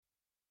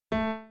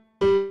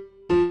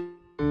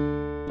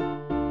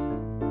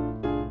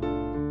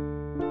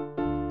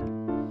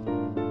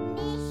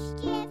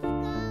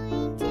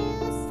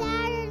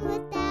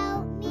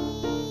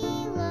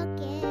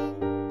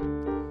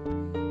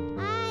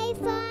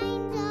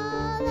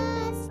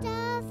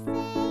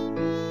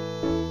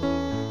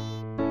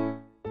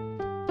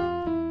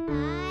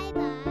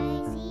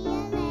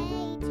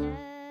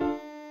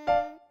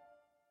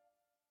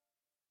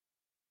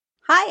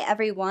Hi,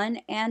 everyone,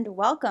 and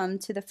welcome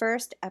to the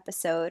first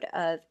episode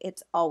of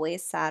It's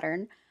Always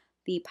Saturn,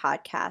 the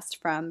podcast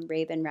from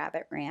Raven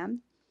Rabbit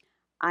Ram.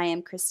 I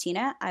am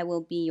Christina. I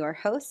will be your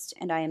host,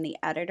 and I am the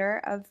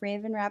editor of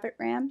Raven Rabbit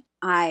Ram.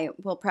 I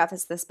will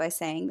preface this by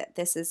saying that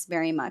this is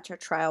very much a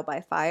trial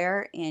by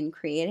fire in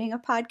creating a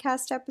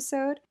podcast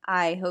episode.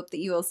 I hope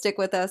that you will stick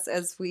with us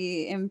as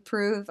we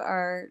improve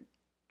our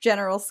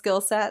general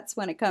skill sets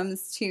when it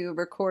comes to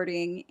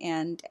recording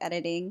and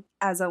editing.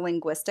 As a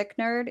linguistic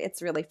nerd,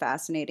 it's really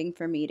fascinating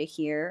for me to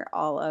hear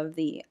all of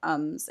the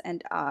ums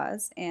and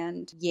ahs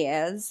and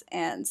yes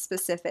and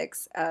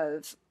specifics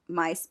of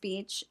my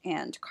speech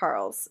and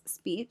Karl's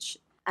speech.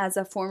 As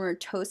a former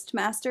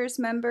Toastmasters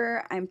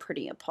member, I'm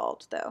pretty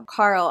appalled though.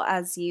 Karl,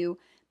 as you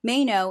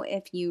may know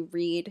if you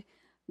read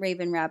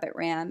Raven Rabbit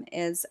Ram,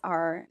 is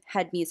our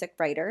head music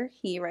writer.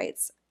 He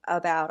writes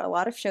about a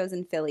lot of shows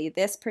in Philly.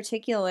 This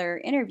particular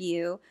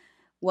interview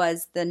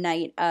was the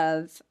night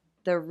of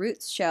the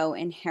Roots show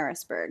in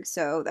Harrisburg.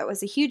 So that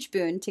was a huge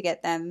boon to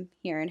get them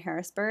here in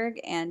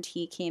Harrisburg, and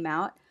he came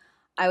out.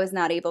 I was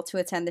not able to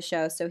attend the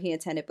show, so he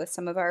attended with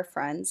some of our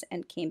friends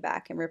and came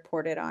back and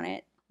reported on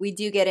it. We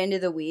do get into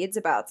the weeds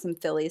about some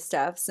Philly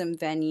stuff, some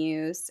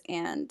venues,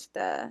 and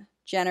the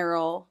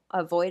general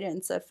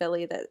avoidance of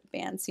Philly that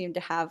bands seem to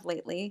have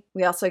lately.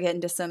 We also get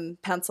into some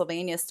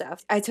Pennsylvania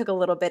stuff. I took a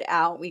little bit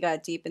out. We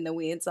got deep in the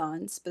weeds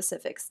on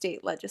specific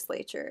state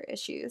legislature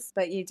issues,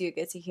 but you do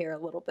get to hear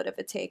a little bit of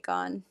a take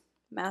on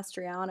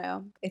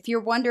Mastriano. If you're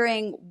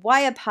wondering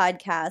why a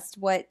podcast,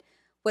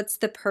 what's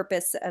the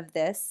purpose of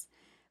this?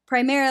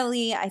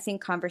 Primarily, I think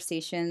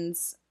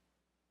conversations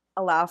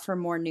allow for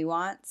more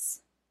nuance.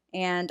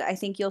 And I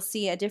think you'll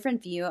see a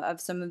different view of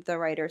some of the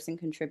writers and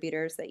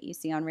contributors that you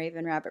see on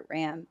Raven Rabbit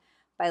Ram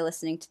by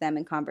listening to them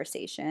in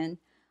conversation.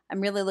 I'm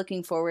really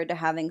looking forward to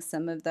having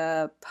some of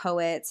the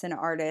poets and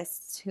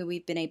artists who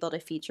we've been able to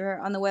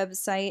feature on the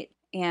website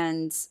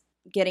and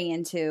getting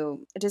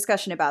into a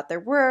discussion about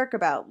their work,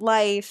 about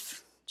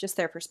life, just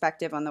their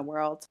perspective on the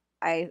world.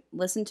 I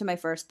listened to my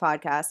first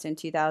podcast in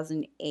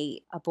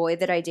 2008. A boy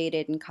that I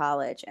dated in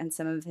college and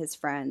some of his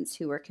friends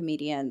who were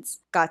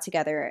comedians got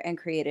together and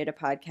created a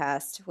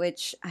podcast,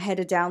 which I had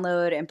to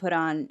download and put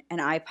on an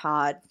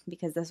iPod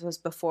because this was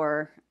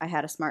before I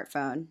had a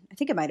smartphone. I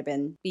think it might have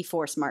been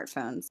before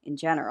smartphones in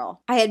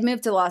general. I had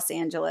moved to Los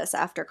Angeles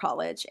after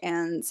college,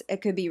 and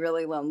it could be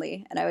really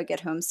lonely, and I would get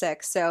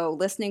homesick. So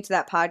listening to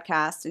that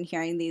podcast and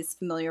hearing these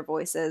familiar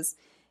voices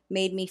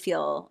made me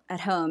feel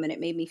at home, and it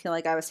made me feel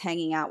like I was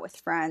hanging out with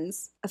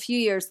friends. A few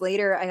years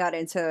later, I got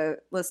into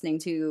listening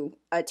to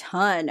a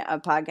ton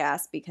of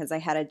podcasts because I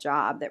had a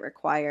job that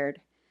required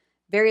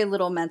very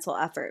little mental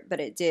effort, but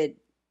it did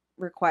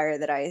require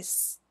that I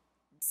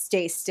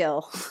stay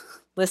still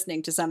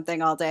listening to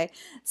something all day.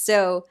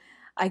 So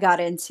I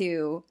got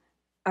into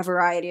a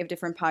variety of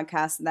different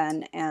podcasts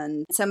then,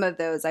 and some of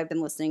those I've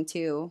been listening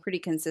to pretty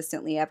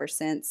consistently ever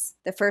since.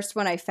 The first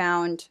one I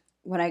found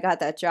when I got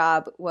that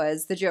job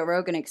was the Joe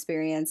Rogan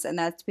Experience, and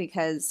that's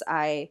because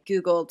I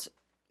Googled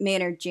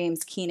Maynard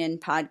James Keenan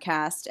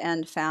podcast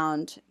and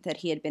found that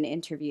he had been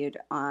interviewed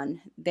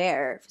on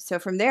there. So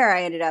from there,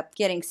 I ended up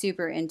getting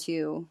super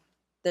into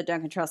the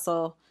Duncan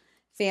Trussell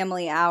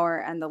Family Hour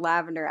and the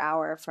Lavender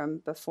Hour from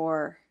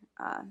before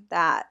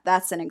that.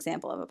 That's an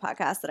example of a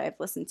podcast that I've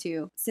listened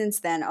to since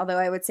then. Although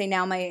I would say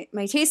now my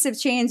tastes have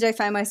changed. I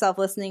find myself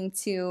listening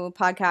to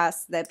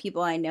podcasts that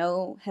people I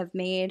know have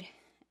made,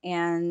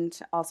 and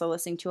also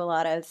listening to a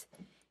lot of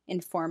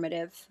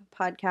informative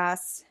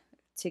podcasts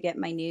to get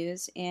my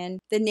news in.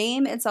 The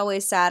name It's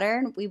Always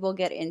Saturn, we will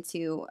get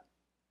into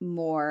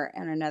more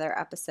in another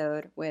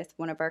episode with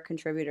one of our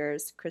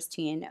contributors,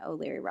 Christine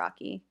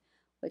O'Leary-Rocky,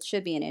 which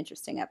should be an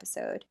interesting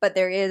episode. But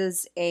there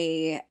is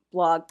a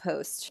blog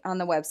post on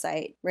the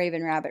website,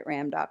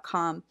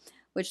 ravenrabbitram.com,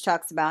 which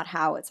talks about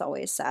how it's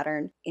always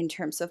Saturn in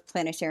terms of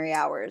planetary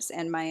hours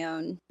and my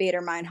own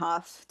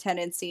Bader-Meinhof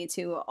tendency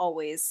to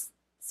always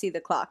see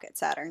the clock at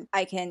Saturn.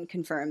 I can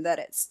confirm that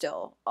it's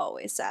still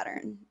always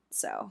Saturn.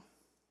 So,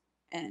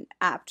 an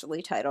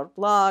aptly titled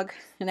blog,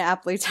 an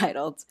aptly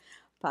titled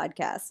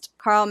podcast.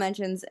 Karl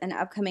mentions an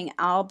upcoming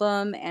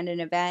album and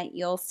an event.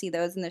 You'll see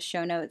those in the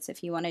show notes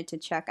if you wanted to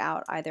check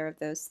out either of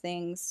those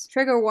things.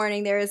 Trigger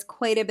warning, there is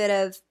quite a bit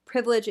of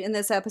privilege in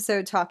this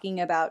episode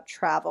talking about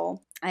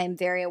travel. I am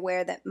very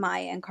aware that my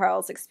and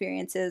Karl's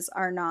experiences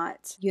are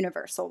not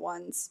universal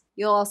ones.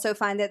 You'll also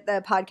find that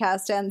the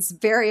podcast ends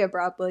very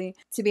abruptly.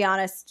 To be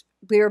honest,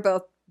 we were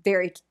both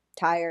very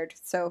tired,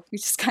 so we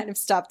just kind of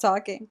stopped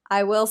talking.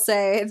 I will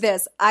say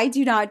this, I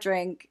do not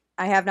drink.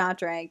 I have not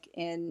drank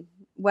in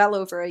well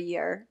over a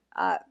year.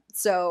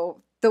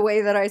 So the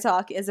way that I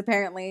talk is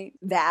apparently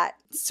that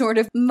sort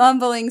of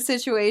mumbling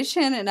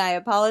situation, and I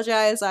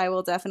apologize. I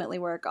will definitely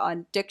work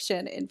on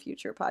diction in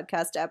future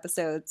podcast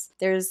episodes.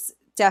 There's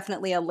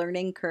definitely a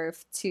learning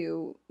curve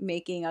to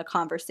making a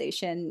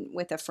conversation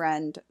with a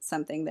friend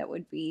something that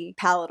would be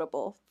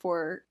palatable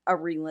for a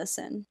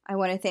re-listen. I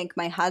want to thank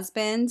my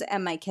husband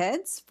and my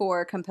kids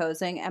for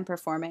composing and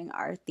performing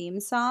our theme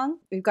song.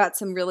 We've got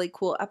some really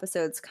cool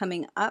episodes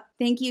coming up.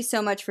 Thank you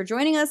so much for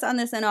joining us on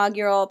this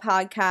inaugural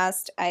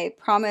podcast. I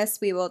promise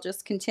we will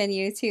just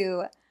continue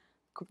to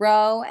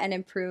grow and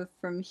improve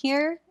from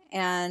here.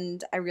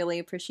 And I really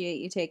appreciate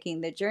you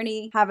taking the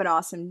journey. Have an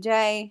awesome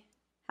day.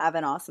 Have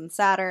an awesome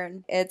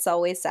Saturn. It's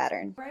always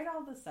Saturn. Write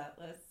all the set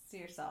lists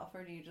yourself,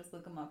 or do you just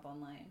look them up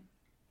online?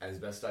 As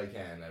best I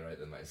can, I write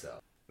them myself.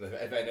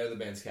 If I know the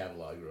band's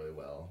catalog really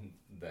well,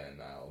 then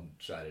I'll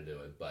try to do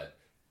it. But,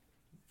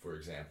 for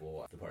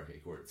example, the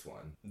Parquet Courts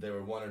one, there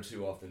were one or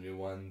two off the new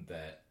one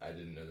that I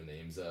didn't know the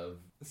names of,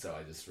 so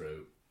I just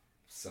wrote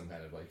some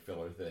kind of like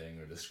filler thing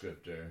or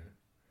descriptor,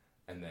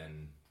 and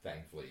then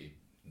thankfully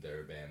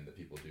they're a band that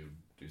people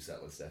do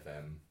Setlist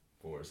FM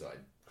for, so I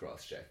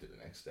cross-checked it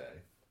the next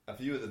day. A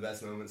few of the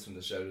best moments from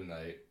the show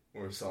tonight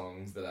were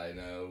songs that I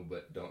know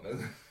but don't know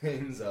the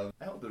names of.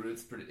 I hold the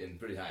Roots in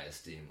pretty high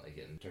esteem, like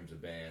in terms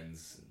of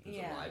bands, in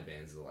terms of live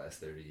bands of the last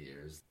 30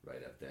 years.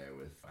 Right up there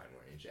with I'm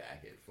Wearing a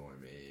Jacket for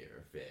Me,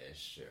 or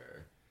Fish,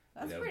 or...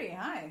 That's pretty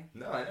high.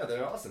 No, I know,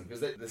 they're awesome,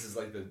 because this is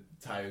like the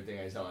tired thing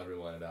I tell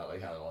everyone about,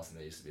 like how awesome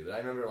they used to be. But I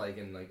remember like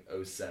in like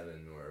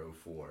 07 or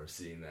 04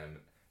 seeing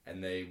them,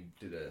 and they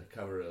did a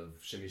cover of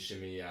Shimmy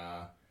Shimmy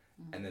Ya,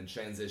 and then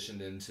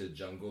transitioned into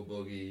Jungle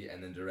Boogie,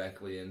 and then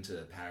directly into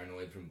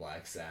Paranoid from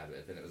Black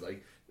Sabbath, and it was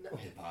like, no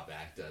hip-hop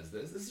act does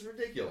this is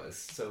ridiculous.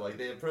 So like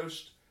they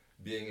approached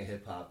being a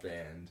hip-hop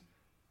band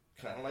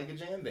kind of like a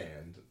jam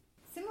band.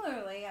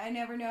 Similarly, I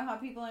never know how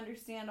people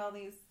understand all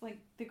these, like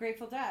the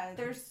Grateful Dead.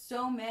 There's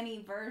so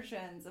many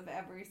versions of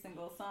every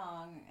single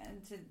song,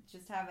 and to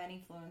just have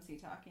any fluency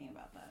talking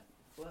about that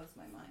blows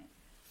my mind.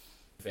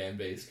 Fan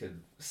base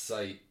could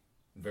cite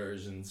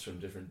versions from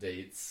different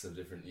dates of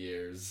different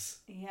years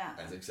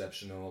as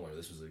exceptional, or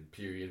this was a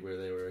period where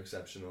they were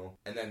exceptional.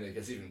 And then it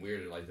gets even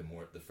weirder, like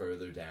the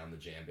further down the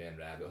jam band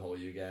rabbit hole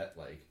you get.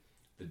 Like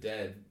the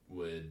Dead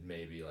would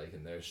maybe, like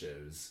in their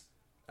shows,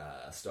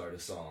 start a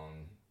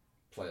song,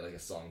 play like a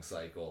song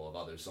cycle of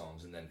other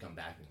songs, and then come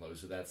back and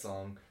close with that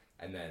song.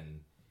 And then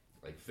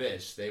like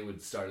Fish, they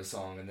would start a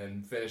song and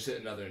then finish it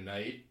another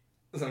night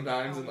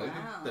sometimes, and like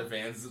their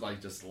fans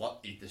like just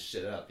eat this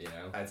shit up, you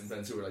know. I had some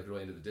friends who were like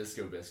really into the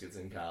Disco Biscuits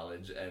in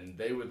college, and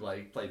they would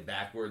like play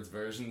backwards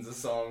versions of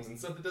songs and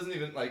stuff that doesn't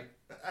even, like,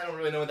 I don't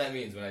really know what that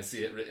means when I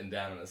see it written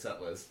down on a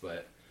set list,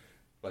 but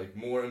like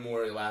more and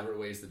more elaborate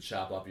ways to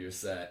chop up your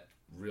set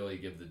really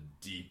give the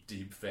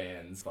deep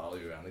fans follow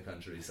you around the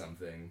country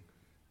something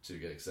to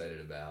get excited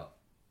about.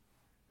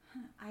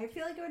 I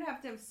feel like I would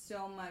have to have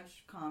so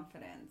much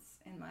confidence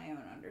in my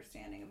own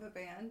understanding of a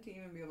band to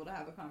even be able to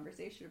have a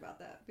conversation about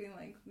that. Being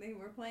like, they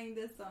were playing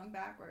this song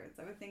backwards.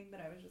 I would think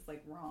that I was just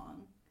like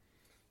wrong.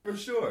 For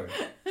sure.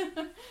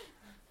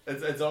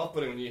 It's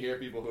off-putting when you hear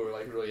people who are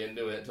like really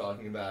into it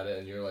talking about it,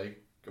 and you're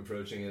like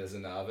approaching it as a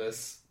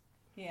novice.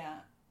 Yeah.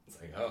 It's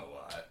like, oh,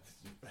 what?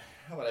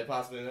 How would I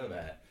possibly know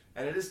that?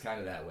 And it is kind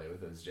of that way with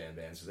those jam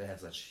bands, because they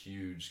have such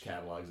huge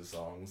catalogs of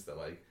songs that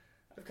like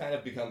I've kind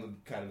of become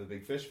kind of a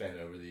big Fish fan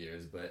over the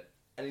years, but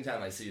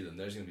anytime I see them,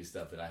 there's going to be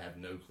stuff that I have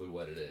no clue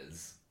what it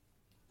is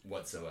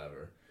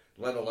whatsoever,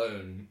 let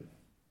alone,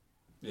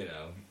 you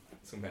know,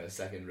 some kind of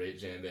second-rate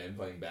jam band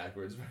playing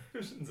backwards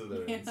versions of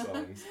their own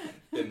songs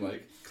in,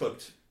 like,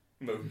 clipped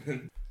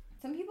movement.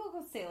 Some people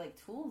could say, like,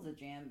 Tool's a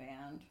jam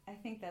band. I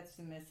think that's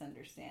a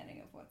misunderstanding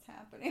of what's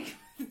happening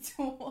with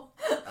Tool.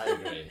 I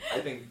agree.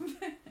 I think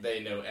they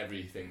know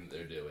everything that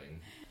they're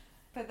doing.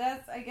 But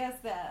that's, I guess,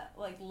 that,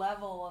 like,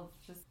 level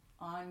of just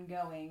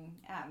ongoing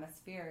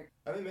atmospheric.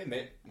 I mean,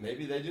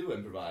 maybe they do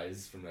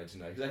improvise from night to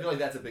night, because I feel like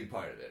that's a big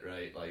part of it,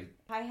 right? Like,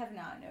 I have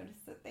not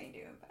noticed that they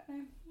do, but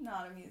I'm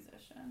not a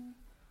musician.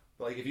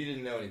 But like, if you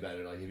didn't know any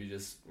better, like if you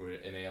just were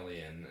an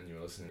alien and you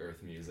were listening to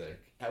Earth music,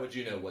 how would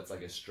you know what's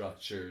like a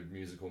structured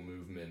musical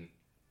movement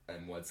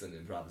and what's an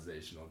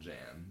improvisational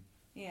jam?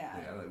 Yeah.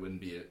 You know, it wouldn't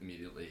be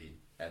immediately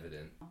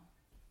evident.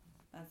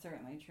 That's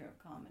certainly true of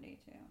comedy,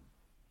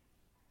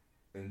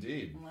 too.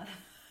 Indeed.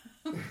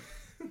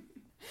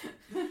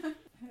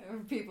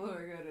 People who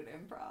are good at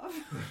improv.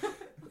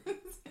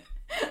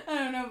 I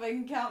don't know if I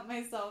can count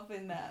myself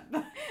in that,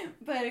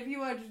 but if you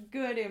watch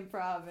good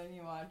improv and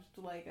you watched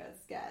like a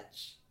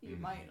sketch, you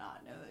might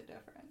not know the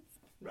difference.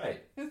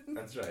 Right.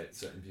 That's right.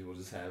 Certain people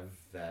just have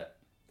that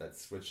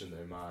switch in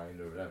their mind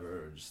or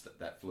whatever, or just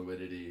that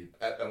fluidity.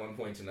 At one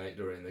point tonight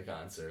during the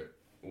concert,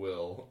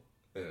 Will,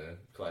 in a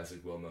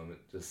classic Will moment,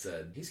 just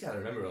said, he's got to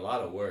remember a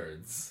lot of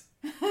words.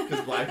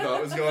 Because Black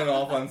Thought was going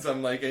off on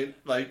some like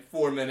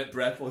 4-minute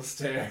breathless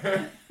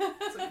tear.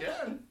 It's like,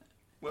 yeah,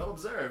 well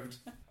observed.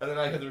 And then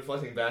I kept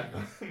reflecting back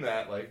on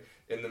that, like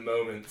in the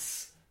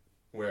moments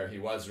where he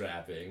was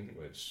rapping,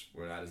 which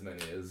were not as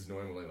many as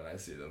normally when I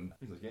see them.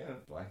 He's like, yeah,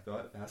 Black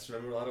Thought has to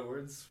remember a lot of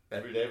words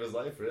every day of his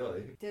life,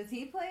 really. Does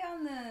he play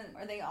on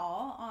are they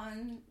all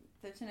on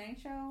The Tonight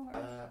Show?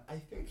 I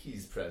think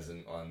he's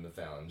present on the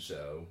Fallon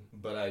show,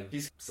 but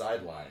he's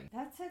sidelined.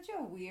 That's such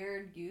a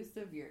weird use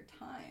of your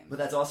time. But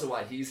that's also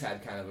why he's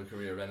had kind of a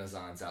career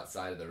renaissance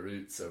outside of the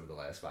Roots over the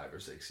last 5 or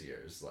 6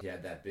 years. Like, he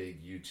had that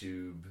big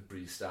YouTube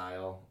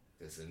freestyle,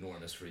 this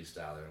enormous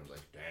freestyler, and I was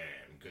like,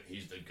 damn,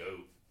 he's the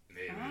GOAT,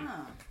 maybe.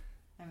 Ah,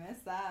 I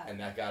missed that. And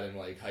that got him,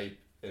 like, hype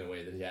in a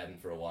way that he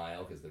hadn't for a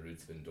while, because the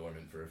Roots have been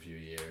dormant for a few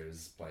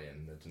years,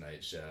 playing The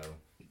Tonight Show.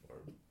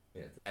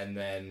 Yeah. And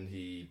then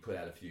he put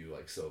out a few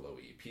like solo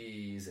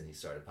EPs, and he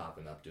started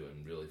popping up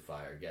doing really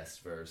fire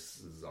guest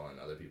verses on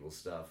other people's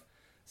stuff.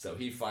 So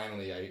he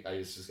finally, I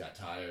just got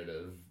tired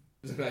of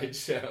The Tonight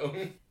Show,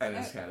 and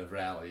he's kind of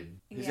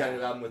rallied. He's got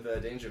an album with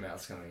Danger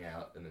Mouse coming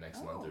out in the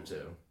next month or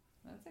two.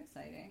 That's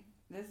exciting.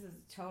 This is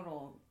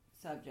total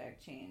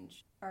subject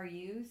change. Are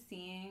you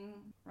seeing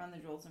Run the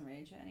Jewels and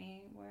Rage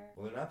anywhere?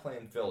 Well, they're not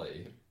playing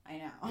Philly. I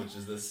know. Which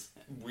is this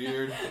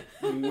weird,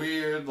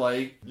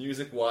 like,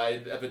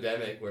 music-wide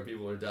epidemic where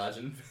people are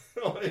dodging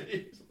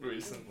Philly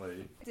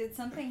recently. Did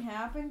something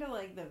happen to,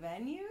 like, the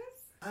venues?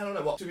 I don't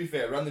know. Well, to be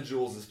fair, Run the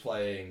Jewels is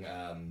playing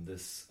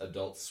this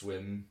Adult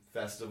Swim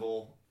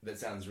festival that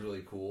sounds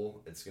really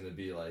cool. It's going to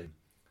be, like,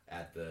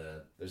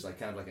 there's, like,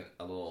 kind of like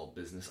a little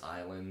business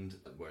island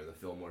where the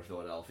Fillmore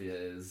Philadelphia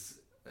is.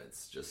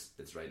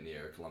 It's right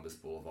near Columbus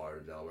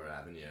Boulevard, Delaware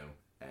Avenue,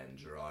 and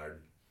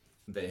Girard.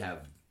 They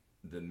have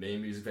the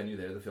main music venue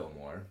there, the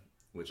Fillmore,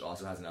 which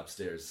also has an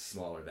upstairs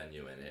smaller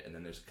venue in it. And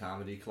then there's a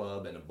comedy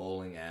club and a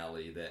bowling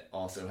alley that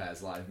also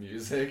has live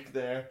music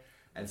there.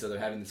 And so they're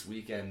having this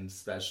weekend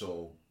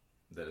special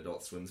that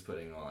Adult Swim's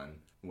putting on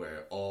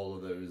where all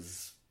of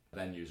those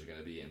venues are going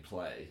to be in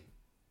play.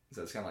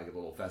 So it's kind of like a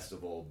little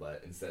festival,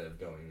 but instead of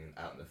going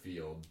out in the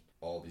field,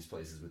 all these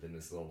places within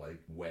this little, like,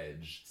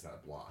 wedge, it's not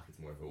a block, it's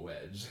more of a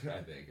wedge,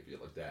 I think, if you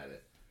looked at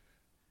it,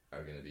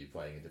 are going to be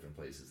playing in different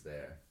places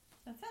there.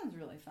 That sounds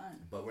really fun.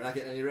 But we're not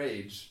getting any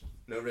Rage.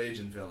 No Rage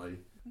in Philly.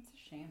 That's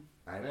a shame.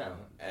 I know.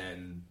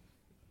 And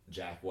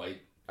Jack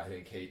White, I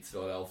think, hates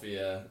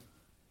Philadelphia.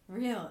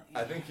 Really?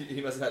 I think he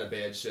must have had a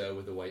bad show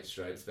with the White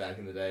Stripes back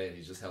in the day, and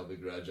he's just held a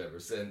grudge ever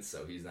since,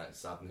 so he's not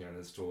stopping here on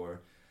his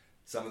tour.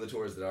 Some of the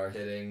tours that are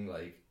hitting,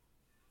 like,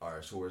 are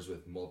tours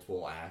with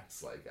multiple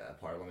acts, like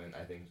Parliament,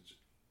 I think,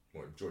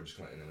 or George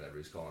Clinton, or whatever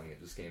he's calling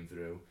it, just came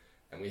through.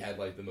 And we had,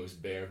 like, the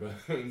most bare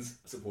bones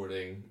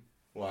supporting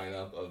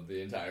lineup of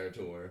the entire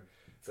tour.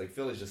 It's like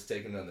Philly's just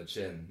taking it on the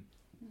chin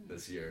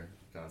this year,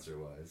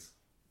 concert-wise.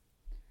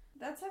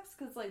 That sucks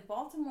because, like,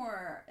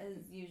 Baltimore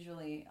is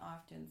usually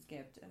often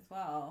skipped as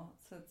well.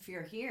 So if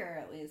you're here,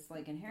 at least,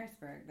 like in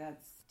Harrisburg,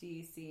 that's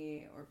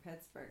DC or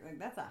Pittsburgh. Like,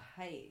 that's a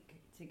hike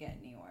to get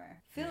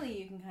anywhere. Philly,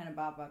 you can kind of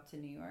bop up to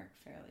New York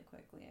fairly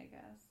quickly, I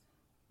guess.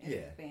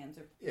 If bands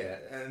are... Yeah,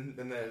 and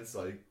then it's,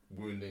 like,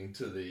 wounding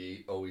to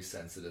the always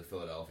sensitive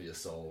Philadelphia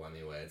soul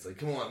anyway. It's like,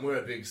 come on, we're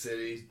a big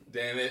city.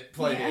 Damn it,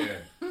 play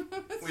here.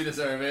 We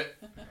deserve it.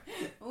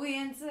 We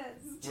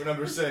insist. We're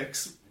number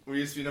 6. We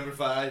used to be number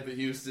 5, but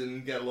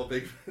Houston got a little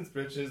big for its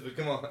britches, but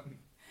come on.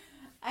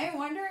 I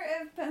wonder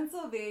if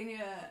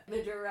Pennsylvania,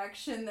 the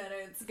direction that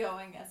it's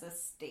going as a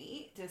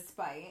state,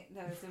 despite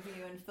those of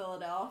you in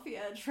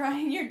Philadelphia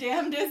trying your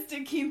damnedest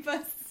to keep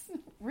us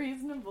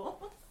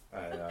reasonable.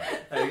 I know.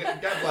 Hey,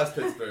 God bless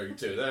Pittsburgh,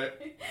 too. They're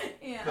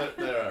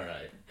all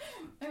right.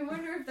 I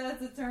wonder if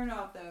that's a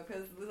turnoff, though,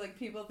 because, like,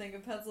 people think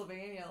of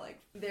Pennsylvania like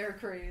they're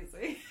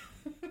crazy.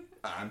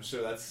 I'm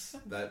sure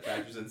that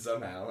factors in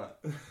somehow.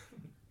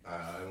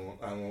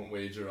 I won't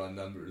wager on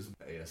numbers.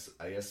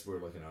 I guess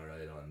we're looking all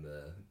right on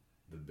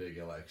the big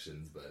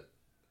elections, but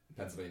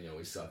Pennsylvania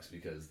always sucks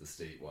because the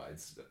statewide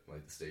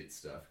the state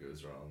stuff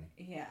goes wrong.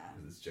 Yeah.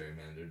 Because it's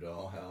gerrymandered to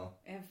all hell.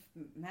 If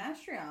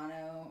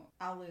Mastriano,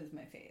 I'll lose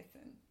my faith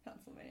in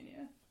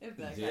Pennsylvania if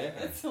that guy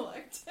gets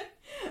elected.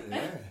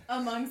 Yeah.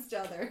 Amongst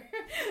other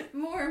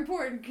more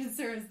important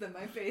concerns than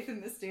my faith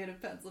in the state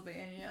of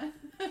Pennsylvania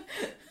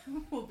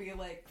will be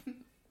like,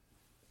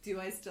 do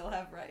I still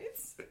have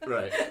rights?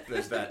 Right.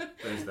 There's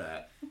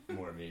that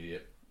more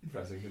immediate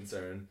pressing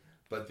concern.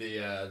 But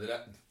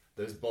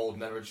those bold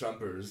never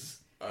Trumpers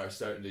are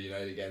starting to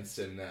unite against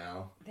him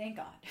now. Thank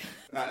God.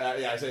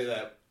 I say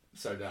that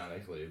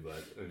sardonically,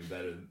 but I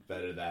mean,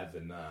 better that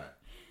than not.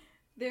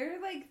 There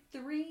are like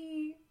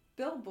 3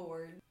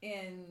 billboards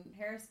in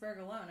Harrisburg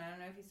alone. I don't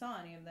know if you saw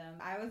any of them.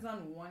 I was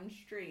on one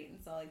street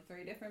and saw like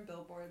 3 different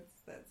billboards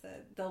that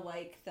said the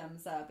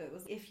thumbs up. It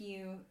was, if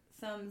you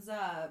thumbs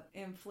up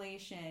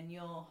inflation,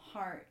 you'll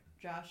heart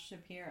Josh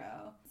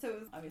Shapiro. So it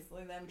was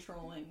obviously them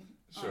trolling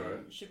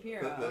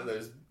Shapiro.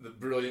 There's the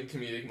brilliant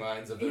comedic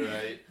minds of the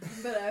right.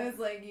 But I was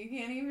like, you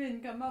can't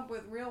even come up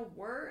with real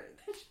words.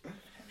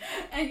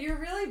 And you're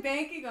really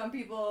banking on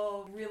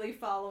people really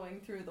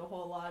following through the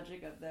whole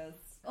logic of this.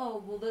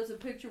 Oh, well, there's a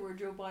picture where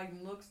Joe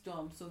Biden looks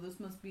dumb, so this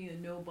must be a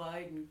no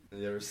Biden.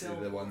 You ever see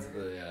the ones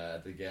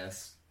at the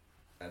gas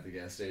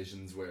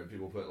stations where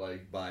people put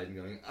like Biden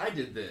going, I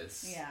did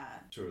this. Yeah.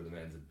 Sure, the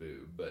man's a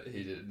boob, but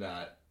he did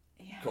not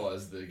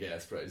cause the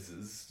gas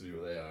prices to be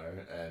what they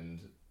are,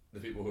 and the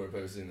people who are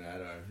posting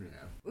that are,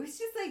 It's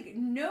just like,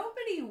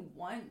 nobody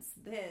wants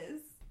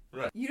this.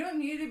 Right. You don't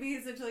need to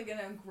be such like an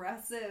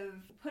aggressive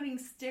putting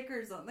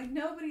stickers on. Like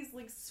nobody's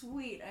like,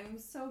 sweet, I'm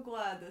so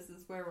glad this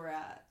is where we're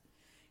at.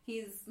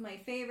 He's my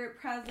favorite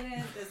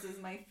president. This is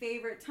my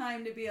favorite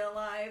time to be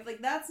alive.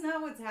 Like that's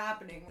not what's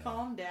happening.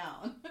 Calm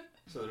down.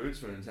 So the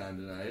Roots were in town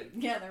tonight.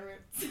 Yeah, the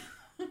Roots.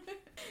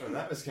 And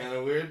that was kind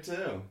of weird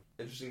too.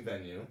 Interesting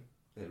venue.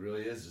 It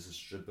really is just a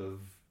strip of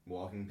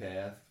walking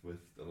path with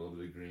a little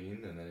bit of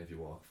green, and then if you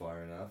walk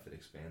far enough, it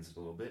expands it a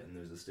little bit, and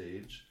there's a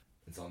stage.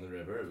 It's on the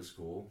river. It was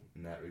cool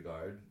in that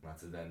regard.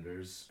 Lots of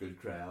vendors. Good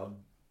crowd.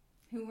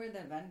 Who were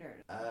the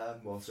vendors?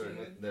 Well,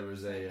 certainly there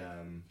was a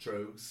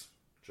Trogs.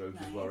 Trogs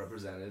was well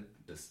represented,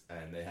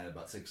 and they had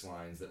about 6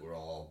 lines that were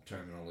all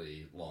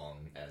terminally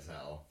long as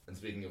hell. And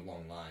speaking of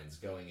long lines,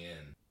 going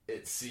in,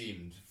 it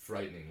seemed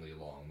frighteningly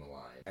long, the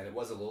line. And it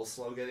was a little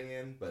slow getting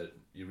in, but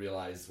you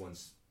realize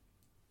once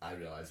I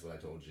realized what I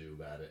told you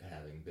about it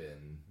having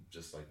been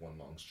just like one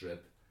long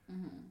strip,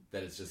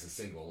 that it's just a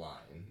single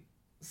line.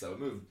 So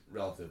it moved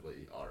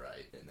relatively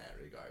alright in that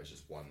regard. It's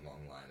just one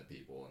long line of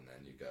people, and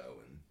then you go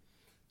and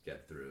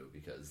get through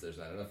because there's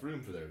not enough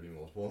room for there to be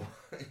multiple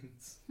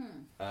lines.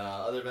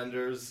 Other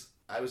vendors,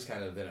 I was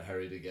kind of in a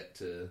hurry to get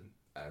to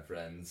our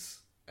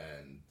friends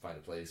and find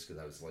a place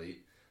because I was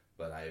late.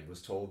 But I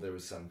was told there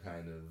was some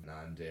kind of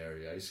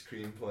non-dairy ice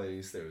cream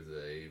place. There was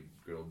a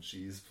grilled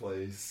cheese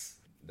place.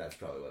 That's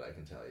probably what I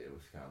can tell you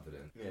with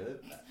confidence.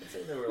 Yeah, I'd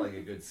say there were like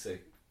a good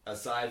 6.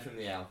 Aside from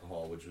the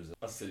alcohol, which was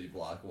a city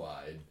block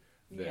wide,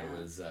 there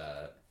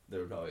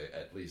were probably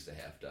at least a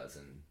half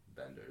dozen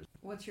vendors.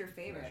 What's your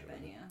favorite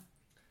venue?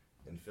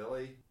 In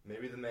Philly,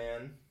 maybe the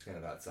Man. It's kind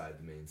of outside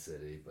the main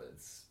city, but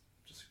it's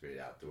just a great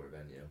outdoor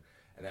venue.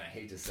 And then I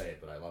hate to say it,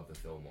 but I love the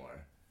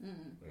Fillmore.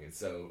 Like, it's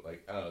so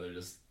like, they're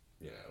just,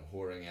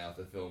 whoring out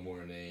the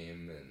Fillmore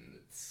name, and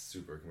it's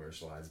super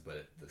commercialized,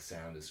 but the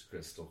sound is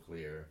crystal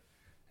clear,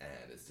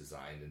 and it's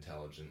designed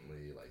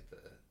intelligently. Like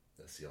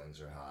the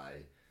ceilings are high.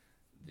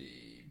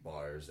 The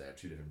bars, they have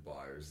 2 different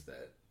bars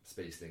that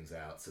space things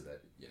out so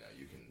that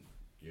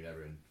you're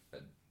never in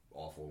an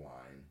awful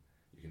line.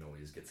 You can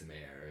always get some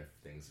air if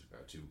things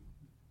are too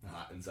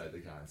hot inside the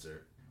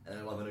concert. And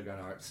I love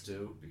Underground Arts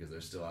too, because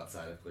they're still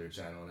outside of Clear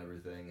Channel and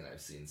everything, and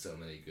I've seen so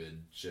many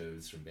good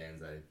shows from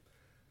bands I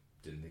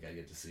didn't think I'd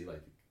get to see.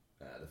 Like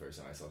the first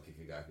time I saw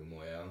Kikagaku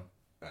Moyo,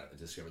 I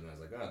discovered them. I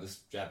was like, oh,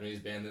 this Japanese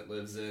band that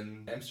lives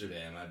in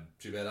Amsterdam,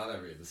 too bad I'll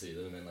never get to see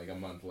them. And then like a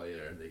month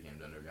later, they came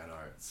to Underground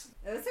Arts.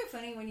 It was so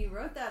funny when you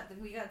wrote that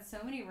we got so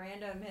many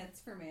random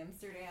hits from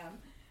Amsterdam.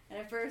 And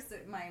at first,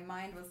 my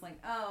mind was like,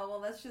 oh, well,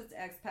 that's just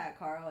expat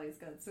Karl. He's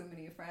got so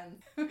many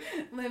friends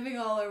living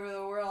all over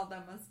the world.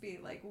 That must be,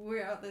 like,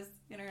 where this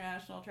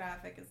international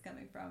traffic is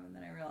coming from. And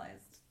then I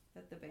realized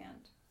that the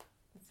band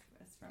is from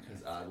Amsterdam.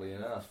 Because oddly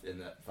enough, in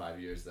that 5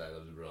 years that I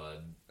lived abroad,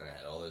 and I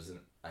had all those,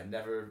 I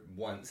never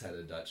once had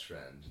a Dutch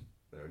friend.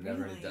 There were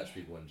never any Dutch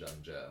people in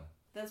Zhengzhou.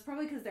 That's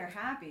probably because they're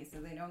happy, so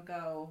they don't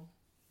go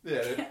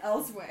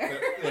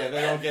elsewhere. They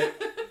don't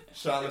get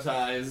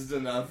traumatized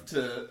enough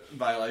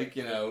by like,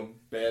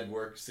 bad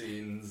work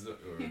scenes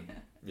or,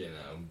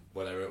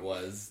 whatever it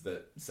was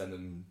that send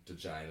them to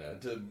China,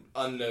 to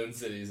unknown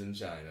cities in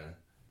China.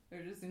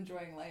 They're just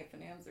enjoying life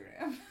in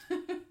Amsterdam.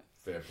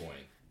 Fair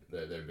point.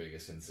 Their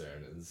biggest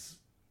concern is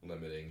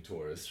limiting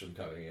tourists from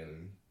coming in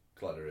and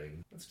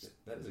cluttering.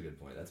 That is a good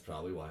point. That's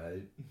probably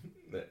why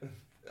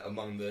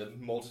among the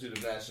multitude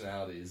of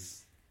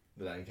nationalities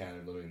that I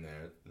encountered living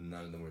there,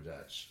 none of them were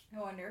Dutch. I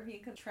wonder if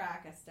you could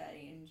track a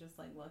study and just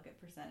like look at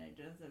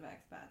percentages of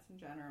expats in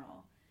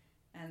general,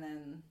 and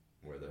then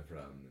where they're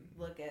from.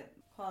 Look at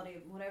quality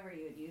of whatever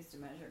you would use to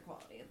measure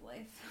quality of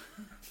life,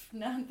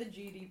 not the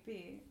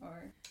GDP.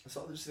 Or I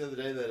saw just the other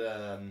day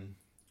that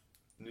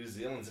New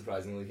Zealand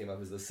surprisingly came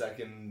up as the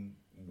second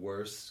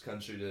worst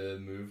country to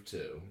move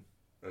to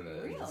in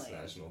this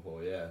national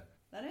poll. Yeah,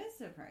 that is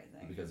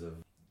surprising because of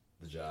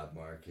the job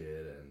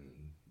market and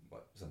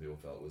what some people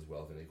felt was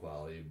wealth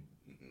inequality.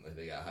 Like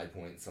they got high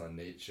points on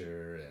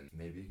nature and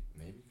maybe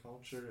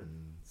culture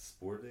and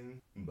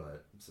sporting,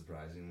 but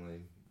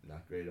surprisingly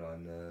not great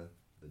on the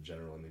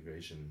general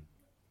immigration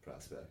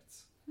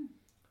prospects.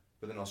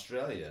 But then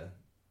Australia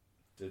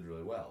did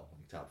really well,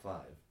 like top 5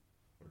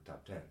 or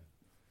top 10.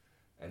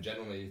 And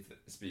generally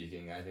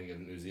speaking, I think of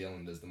New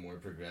Zealand as the more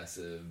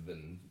progressive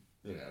and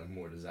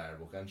more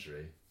desirable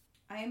country.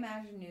 I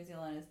imagine New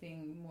Zealand as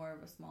being more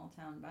of a small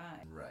town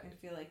vibe. Right. I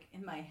feel like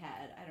in my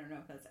head, I don't know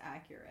if that's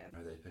accurate.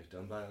 Are they picked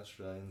on by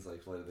Australians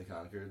like Flight of the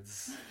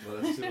Conchords?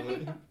 Let us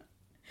do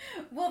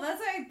Well,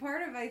 that's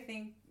part of, I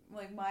think,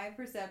 like my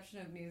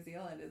perception of New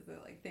Zealand is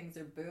that like things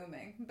are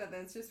booming, but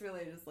that's just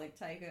really just like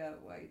Taika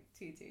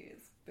Waititi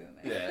is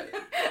booming.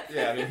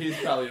 Yeah. I mean, he's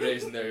probably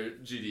raising their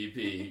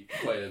GDP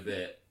quite a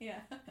bit.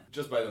 Yeah.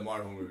 Just by the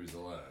Marvel movies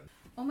alone.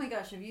 Oh my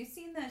gosh, have you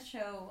seen that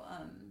show?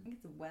 I think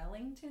it's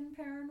Wellington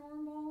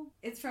Paranormal.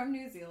 It's from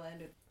New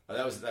Zealand. Oh,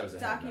 that was a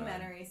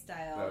documentary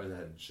style. That was a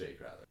head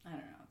shake, rather. I don't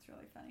know. It's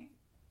really funny.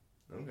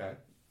 Okay.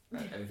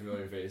 Any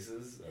familiar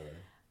faces?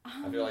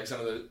 I feel like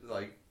some of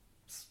the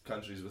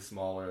countries with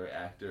smaller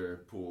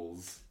actor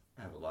pools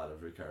have a lot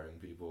of recurring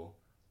people.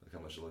 Look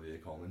how much Olivia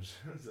Colman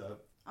shows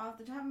up. Off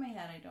the top of my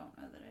head, I don't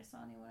know that I saw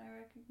anyone I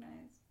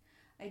recognized.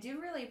 I do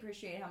really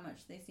appreciate how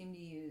much they seem to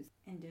use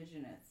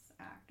indigenous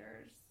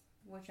actors,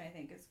 which I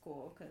think is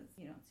cool because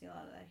you don't see a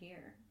lot of that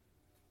here.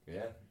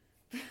 Yeah.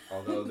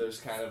 Although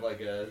there's kind of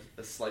like a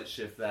slight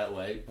shift that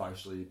way,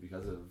 partially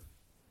because of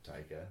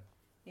Taika.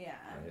 Yeah.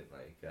 Right?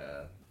 Like,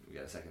 we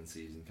got a second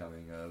season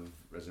coming of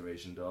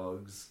Reservation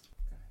Dogs.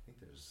 And I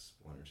think there's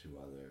one or two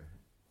other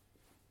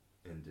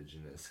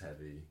indigenous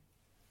heavy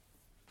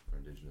or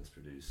indigenous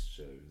produced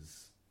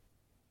shows.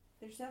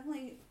 There's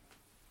definitely,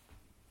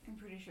 I'm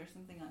pretty sure,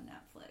 something on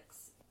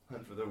Netflix.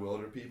 Hunt for the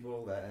Wilder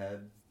People that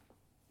had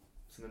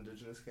some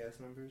indigenous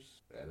cast members.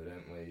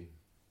 Evidently,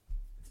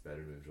 it's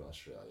better to move to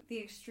Australia. The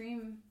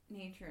extreme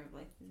nature of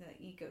like the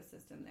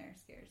ecosystem there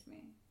scares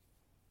me.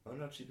 I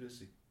wonder how cheap it is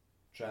to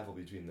travel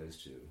between those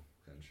two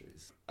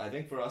countries. I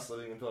think for us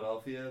living in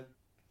Philadelphia,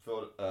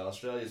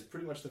 Australia is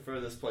pretty much the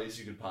furthest place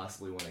you could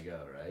possibly want to go,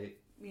 right?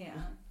 Yeah.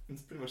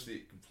 It's pretty much the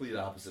complete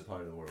opposite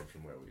part of the world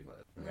from where we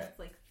live. Unless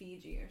like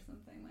Fiji or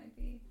something might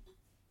be.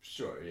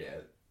 Sure, yeah.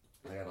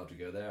 I'd love to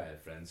go there. I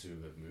have friends who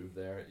have moved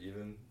there,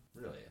 even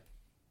really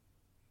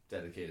a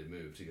dedicated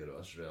move to go to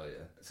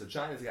Australia. So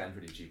China's gotten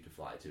pretty cheap to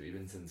fly to,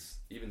 even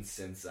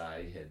since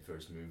I had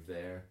first moved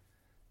there.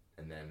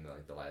 And then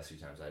like the last few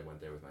times I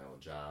went there with my old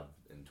job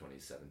in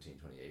 2017,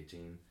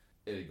 2018,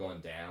 it had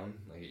gone down.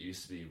 Like it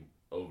used to be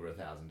over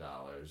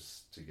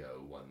 $1,000 to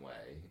go one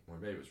way, or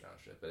maybe it was round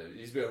trip, but it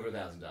used to be over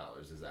 $1,000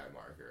 as our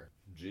marker.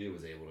 Gia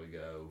was able to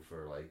go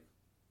for like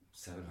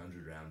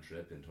 700 round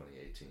trip in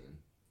 2018.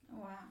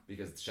 Oh, wow.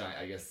 Because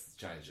I guess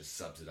China's just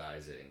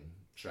subsidizing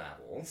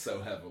travel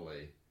so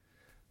heavily.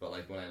 But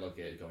like when I look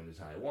at going to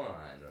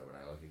Taiwan or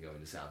when I look at going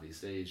to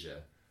Southeast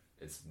Asia,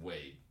 it's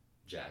way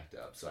jacked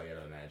up. So I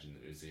gotta imagine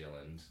that New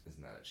Zealand is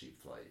not a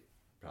cheap flight.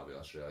 Probably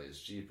Australia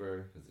is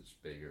cheaper because it's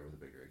bigger with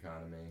a bigger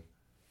economy.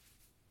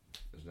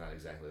 There's not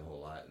exactly a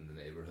whole lot in the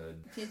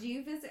neighborhood. Did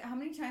you visit? How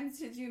many times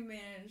did you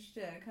manage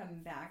to come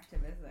back to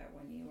visit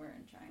when you were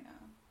in China?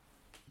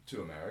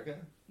 To America?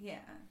 Yeah.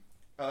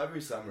 Oh,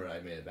 every summer I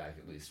made it back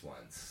at least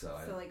once. So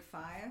like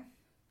 5?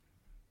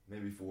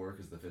 Maybe 4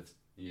 because the 5th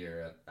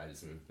year I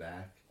just moved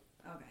back.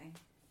 Okay.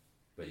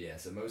 But yeah,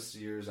 so most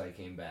years I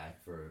came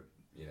back for,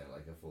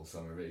 like a full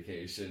summer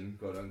vacation,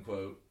 quote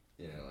unquote,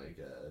 like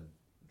a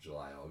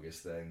July,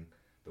 August thing.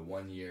 The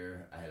one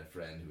year I had a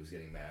friend who was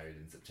getting married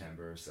in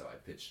September, so I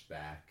pitched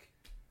back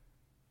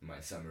my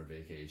summer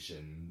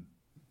vacation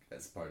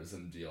as part of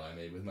some deal I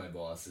made with my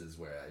bosses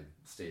where I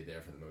stayed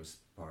there for the most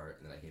part,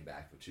 and then I came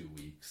back for 2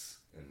 weeks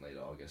in late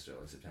August,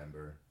 early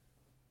September.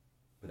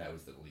 But that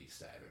was the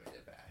least I ever made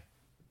it back.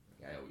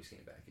 I always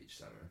came back each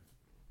summer.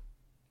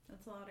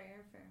 That's a lot of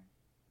airfare.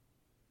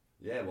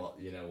 Yeah, well,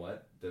 you know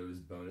what? Those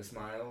bonus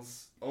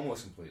miles,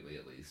 almost completely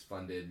at least,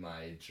 funded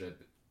my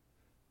trip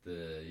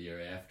the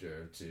year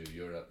after to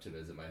Europe to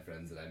visit my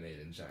friends that I made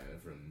in China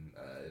from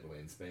Italy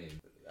and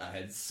Spain. I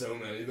had so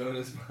many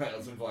bonus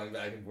miles from flying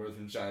back and forth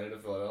from China to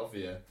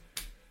Philadelphia.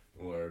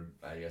 Or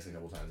I guess a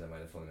couple times I might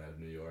have flown out of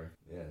New York.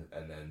 Yeah,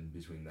 and then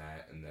between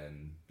that and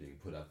then being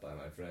put up by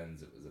my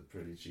friends, it was a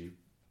pretty cheap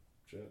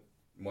trip.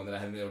 One that I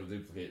haven't been able to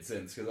duplicate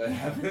since because I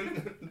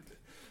haven't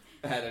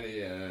had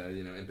any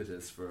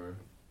impetus for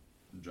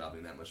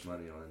dropping that much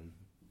money on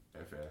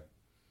airfare.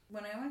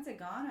 When I went to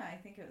Ghana, I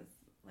think it was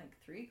like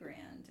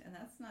 $3,000, and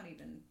that's not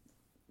even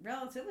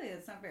relatively.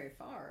 It's not very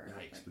far.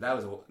 Yikes! Like, But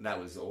that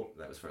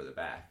was further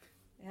back.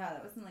 Yeah,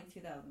 that was in like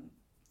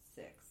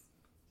 2006.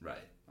 Right.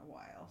 A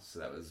while. So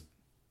that was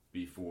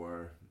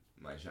before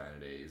my China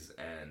days,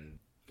 and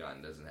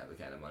Ghana doesn't have the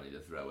kind of money to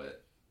throw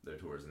at their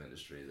tourism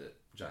industry that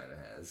China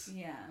has.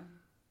 Yeah,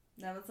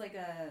 that was like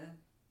a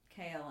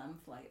KLM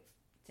flight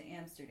to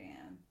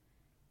Amsterdam,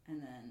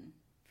 and then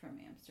from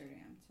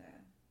Amsterdam to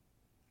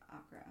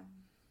Accra.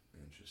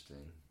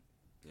 Interesting.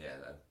 Yeah,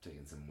 I've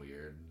taken some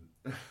weird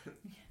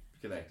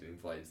connecting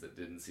flights that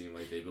didn't seem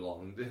like they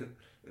belonged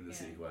in the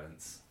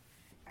sequence.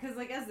 Because,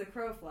 like, as the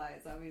crow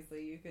flies,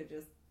 obviously you could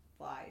just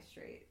fly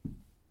straight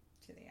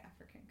to the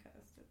African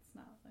coast. It's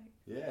not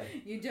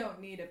like you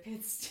don't need a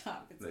pit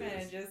stop. It's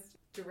kind of just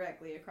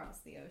directly across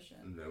the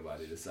ocean.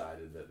 Nobody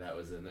decided that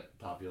was a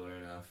popular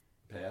enough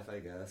path, I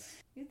guess.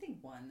 You'd think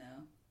one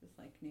though, just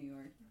like New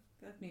York.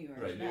 New York.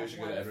 Right, New York should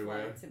go to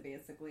everywhere. To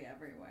basically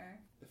everywhere.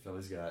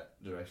 Philly's got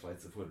direct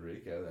flights to Puerto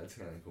Rico. That's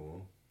kind of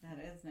cool. That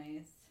is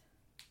nice.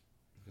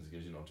 Because it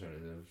gives you an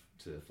alternative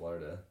to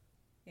Florida.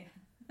 Yeah.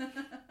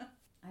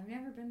 I've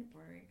never been to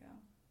Puerto Rico.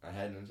 I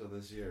hadn't until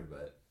this year,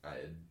 but I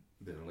had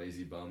been a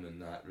lazy bum and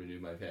not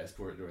renewed my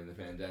passport during the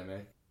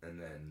pandemic.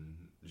 And then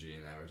G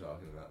and I were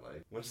talking about,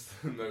 like, what's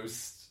the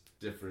most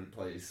different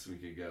place we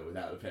could go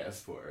without a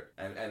passport?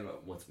 And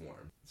what's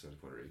warm? So to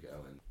Puerto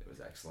Rico, and it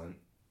was excellent.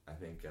 I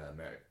think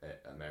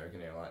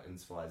American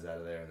Airlines flies out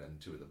of there, and then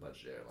 2 of the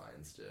budget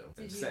airlines do.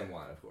 And San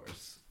Juan, of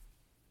course.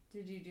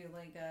 Did you do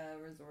like a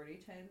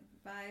resorty type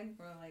vibe,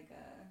 or like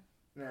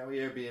a? No, we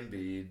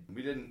Airbnb'd.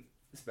 We didn't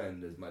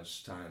spend as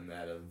much time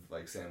out of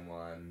like San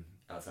Juan,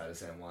 outside of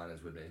San Juan,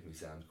 as would make me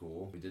sound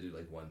cool. We did do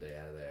like 1 day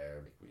out of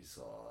there. Like, we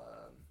saw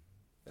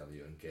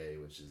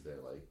LUNK, which is their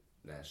like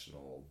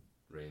national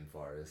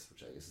rainforest,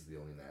 which I guess is the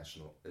only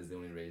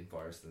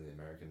rainforest in the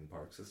American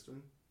park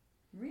system.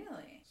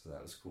 Really? So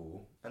that was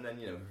cool. And then,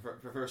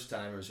 for first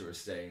timers who are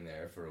staying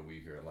there for a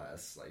week or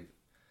less, like,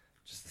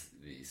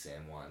 just the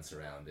San Juan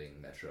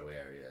surrounding metro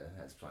area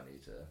has plenty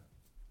to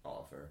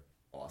offer.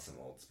 Awesome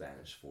old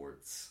Spanish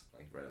forts,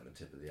 like right on the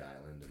tip of the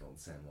island in old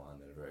San Juan,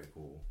 that are very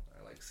cool.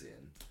 I like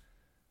seeing,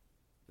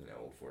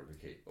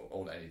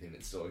 old anything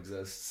that still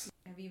exists.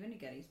 Have you been to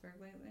Gettysburg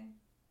lately?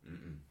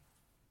 Mm-mm.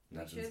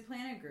 We should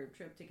plan a group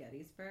trip to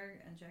Gettysburg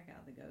and check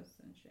out the ghosts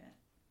and shit.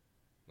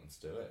 Let's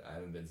do it. I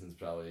haven't been since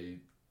probably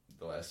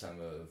the last time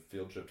a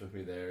field trip took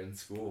me there in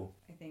school.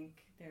 I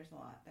think there's a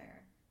lot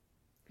there.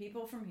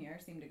 People from here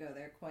seem to go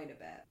there quite a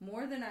bit.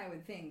 More than I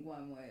would think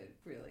one would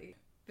really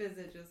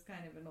visit just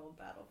kind of an old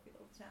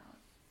battlefield town.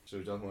 Should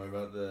we talk more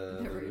about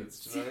the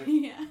roots tonight?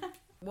 Yeah.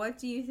 What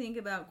do you think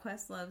about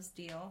Questlove's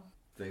deal?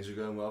 Things are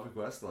going well for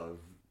Questlove.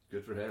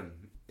 Good for him.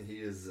 He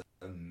is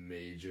a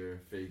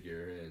major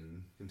figure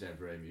in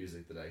contemporary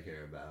music that I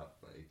care about.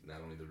 Like,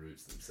 not only the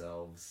roots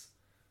themselves,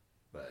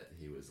 but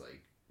he was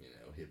like,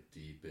 hip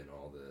deep in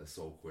all the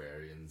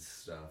Soulquarian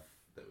stuff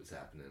that was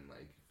happening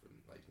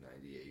from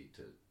 98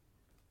 to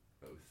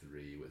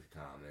 03 with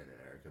Common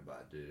and Erykah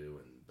Badu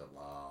and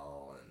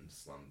Bilal and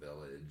Slum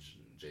Village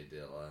and Jay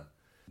Dilla.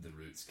 The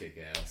Roots kick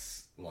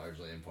ass,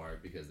 largely in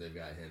part because they've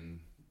got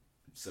him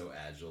so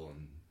agile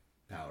and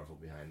powerful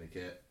behind the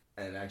kit.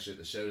 And actually at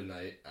the show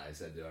tonight, I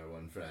said to our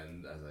one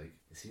friend, I was like,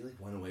 is he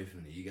one away from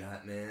an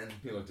EGOT, man?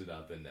 He looked it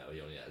up and no, he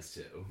only has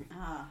 2.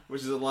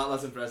 Which is a lot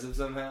less impressive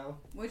somehow.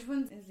 Which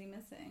ones is he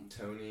missing?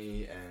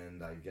 Tony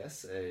and I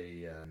guess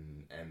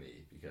an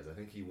Emmy, because I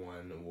think he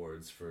won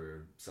awards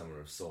for Summer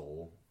of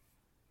Soul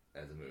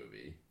as a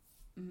movie.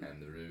 Mm-hmm.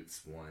 And the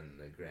Roots won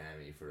a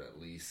Grammy for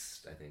at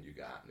least, I think, You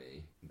Got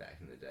Me back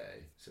in the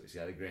day. So he's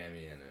got a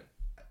Grammy and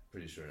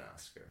pretty sure an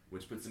Oscar,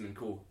 which puts him in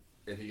cool.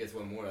 If he gets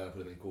one more, that'll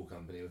put him in cool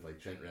company with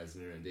Trent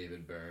Reznor and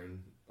David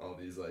Byrne, all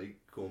these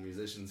cool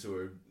musicians who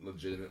are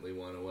legitimately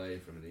one away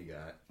from an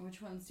EGOT.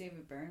 Which one's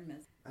David Byrne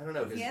missing? I don't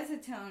know. He has a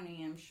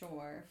Tony, I'm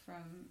sure,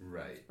 from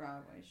his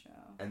Broadway show.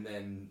 And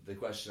then the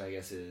question, I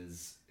guess,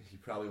 is he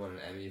probably won an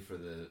Emmy for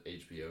the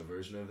HBO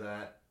version of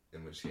that,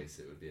 in which case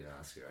it would be an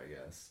Oscar, I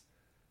guess.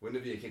 Wouldn't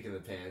it be a kick in the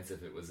pants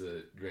if it was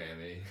a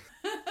Grammy?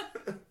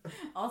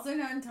 Also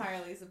not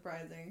entirely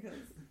surprising, because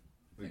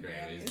the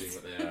Grammys being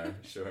what they are,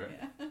 sure.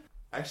 Yeah.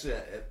 Actually,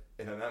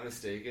 if I'm not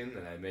mistaken,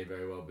 and I may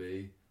very well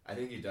be, I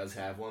think he does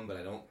have one, but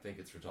I don't think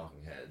it's for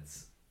Talking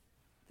Heads.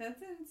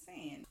 That's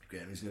insane.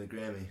 Grammy's gonna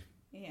Grammy.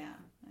 Yeah,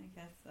 I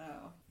guess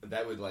so.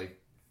 That would,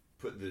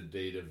 put the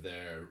date of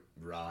their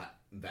rot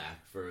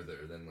back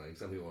further than,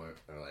 some people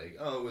are like,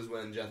 oh, it was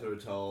when Jethro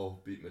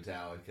Tull beat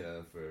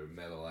Metallica for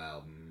Metal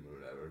Album or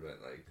whatever, but,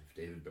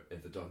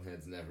 if the Talking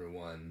Heads never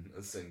won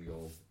a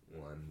single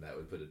one, that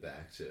would put it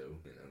back to,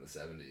 the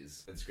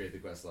 70s. It's great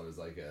that Questlove is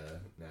a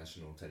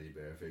national teddy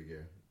bear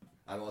figure.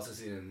 I've also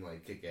seen him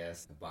kick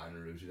ass at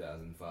Bonnaroo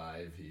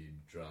 2005. He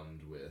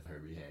drummed with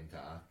Herbie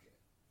Hancock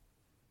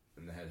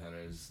and the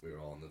Headhunters. We were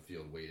all in the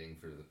field waiting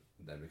for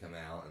them to come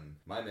out, and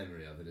my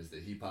memory of it is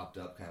that he popped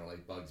up kind of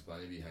like Bugs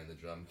Bunny behind the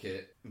drum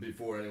kit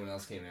before anyone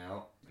else came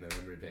out. And I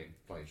remember him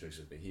playing tricks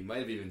with me. He might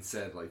have even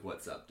said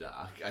 "What's up,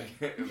 Doc?" I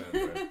can't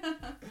remember.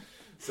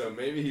 So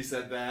maybe he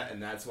said that,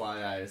 and that's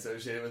why I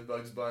associate it with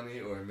Bugs Bunny,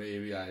 or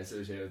maybe I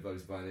associate it with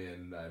Bugs Bunny,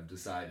 and I've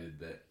decided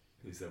that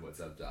he said "What's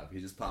up, Doc?"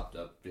 He just popped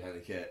up behind the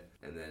kit,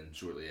 and then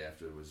shortly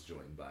after was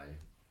joined by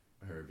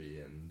Herbie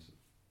and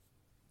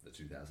the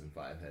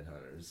 2005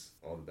 Headhunters.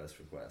 All the best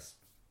for Quest.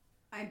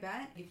 I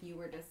bet if you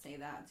were to say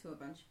that to a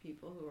bunch of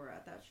people who were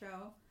at that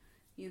show,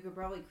 you could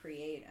probably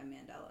create a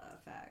Mandela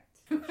effect.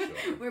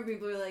 Sure. Where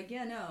people are like,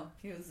 yeah, no,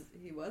 he was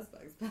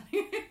Bugs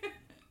Bunny.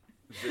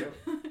 Sure.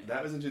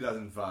 That was in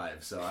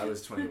 2005, so I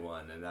was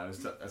 21, and I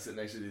was sitting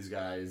next to these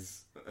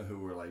guys who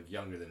were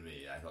younger than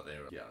me. I thought they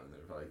were young. They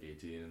were probably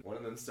 18. One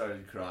of them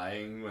started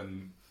crying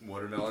when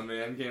Watermelon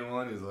Man came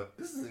on. He's like,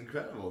 "This is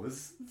incredible.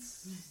 This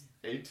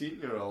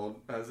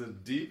 18-year-old has a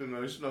deep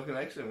emotional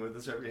connection with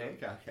this Herbie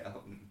Hancock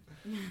album."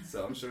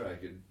 So I'm sure I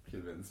could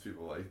convince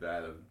people like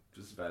that of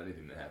just about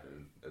anything that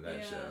happened at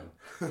that show.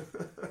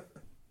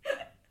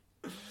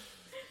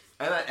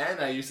 And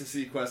I used to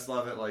see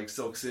Questlove at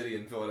Silk City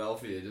in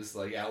Philadelphia, just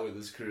out with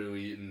his crew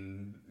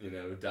eating,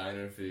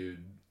 diner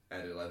food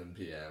at 11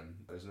 p.m.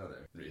 There's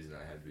another reason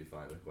I had to be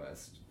fine with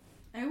Quest.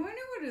 I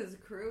wonder what his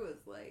crew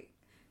is like.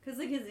 Because,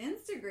 his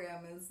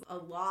Instagram is a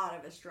lot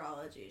of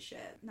astrology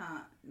shit.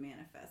 Not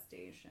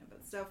manifestation,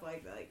 but stuff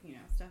like that.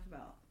 Stuff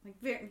about,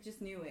 very,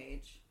 just new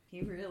age.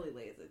 He really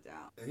lays it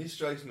down. And he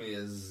strikes me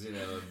as,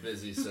 a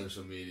busy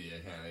social media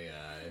kind of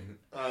guy.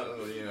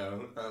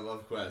 I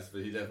love Quest,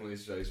 but he definitely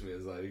strikes me as,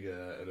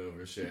 an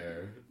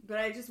overshare. But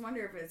I just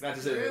wonder if it's not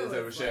to say that it's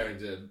oversharing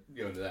to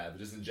go into that, but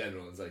just in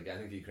general, it's I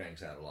think he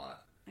cranks out a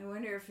lot. I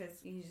wonder if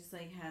he just,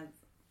 has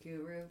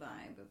guru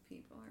vibe of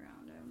people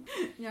around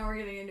him. Now we're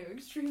getting into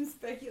extreme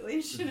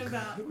speculation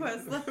about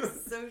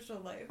Questlove's social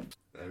life.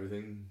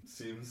 Everything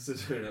seems to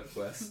turn up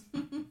Quest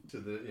to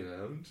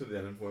the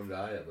uninformed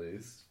eye, at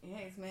least. Yeah,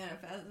 he's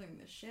manifesting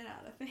the shit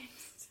out of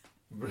things.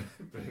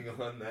 bring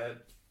on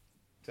that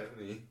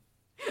Tony.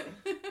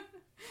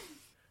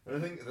 I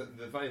think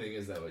the funny thing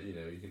is that, you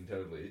know, you can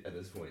totally, at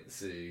this point,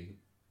 see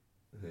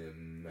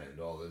him and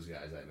all those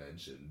guys I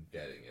mentioned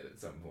getting it at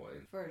some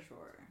point. For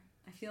sure.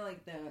 I feel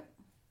like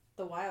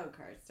the wild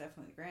card's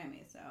definitely the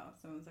Grammys, so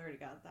someone's already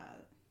got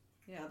that.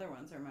 The other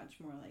ones are much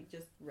more like,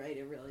 just write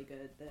a really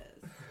good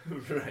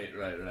this. Right.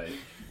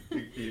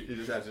 You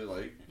just have to,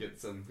 like, get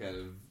some kind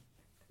of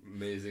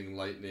amazing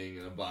lightning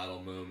in a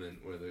bottle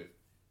moment where the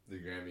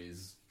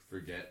Grammys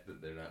forget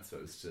that they're not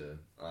supposed to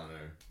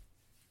honor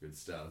good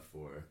stuff,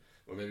 or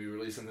maybe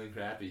release something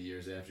crappy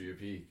years after your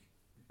peak.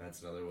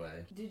 That's another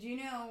way. Did you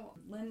know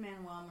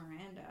Lin-Manuel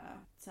Miranda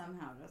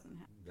somehow doesn't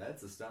have...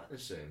 That's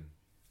astonishing.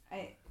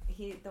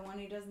 The one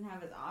who doesn't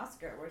have his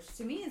Oscar, which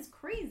to me is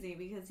crazy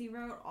because he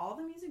wrote all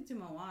the music to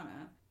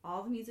Moana,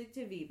 all the music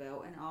to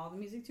Vivo, and all the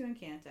music to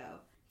Encanto.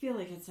 I feel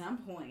like at some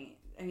point,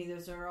 I mean,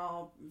 those are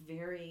all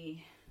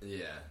very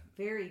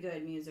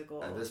good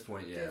musical at this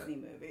point, Disney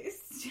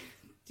movies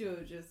to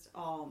have just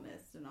all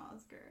missed an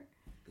Oscar.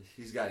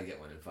 He's got to get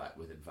one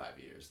within 5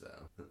 years,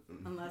 though.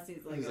 Unless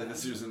he's like a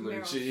Susan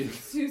Lucci.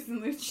 Susan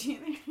Lucci,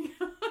 there you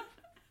go.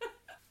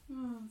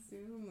 Oh,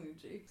 Susan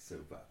Lucci.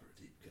 Soap opera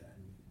deep cut.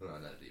 Well,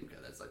 not a deep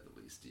cut. That's like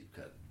the least deep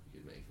cut you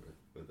could make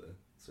with a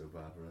soap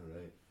opera,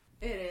 right?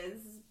 It is,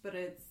 but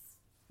it's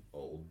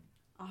old.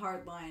 A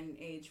hard line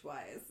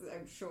age-wise,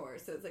 I'm sure.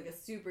 So it's like a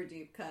super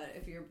deep cut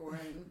if you're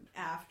born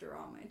after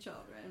All My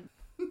Children.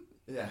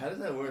 Yeah, how does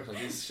that work? Like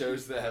these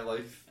shows that have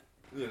like,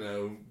 you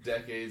know,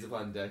 decades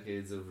upon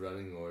decades of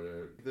running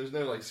order. There's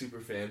no like super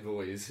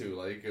fanboys who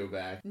like go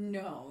back.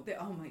 No,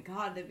 oh my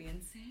god, that'd be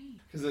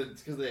insane.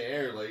 Because they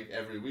air like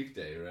every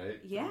weekday, right?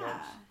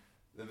 Yeah.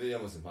 That'd be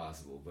almost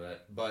impossible.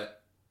 But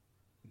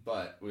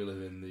we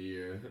live in the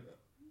year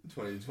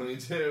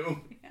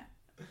 2022. Yeah.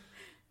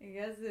 I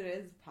guess it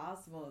is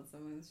possible that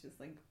someone's just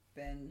like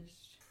binged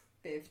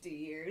 50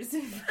 years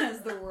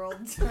as the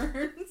world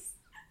turns.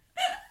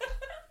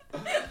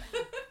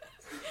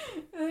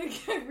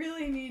 Like, I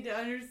really need to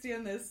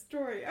understand this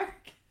story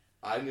arc.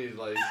 I need,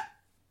 like,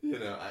 you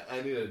know,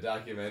 I need a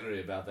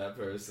documentary about that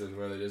person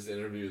where they just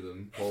interview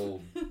them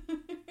cold.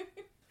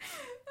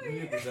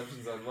 New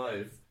perceptions on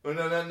life. Well,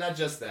 no, not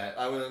just that.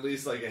 I want at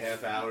least, like, a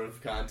half hour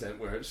of content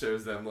where it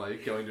shows them,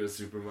 like, going to a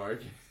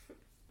supermarket.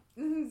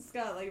 It's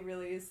got, like,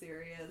 really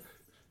serious.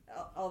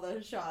 All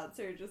those shots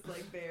are just,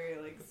 like,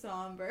 very, like,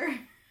 somber.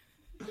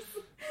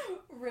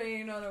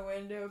 Rain on a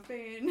window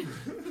pane.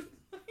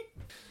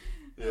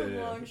 A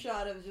long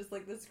shot of just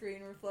like the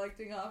screen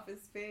reflecting off his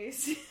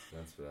face.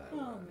 That's what I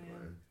want.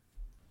 Man.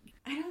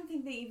 I don't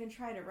think they even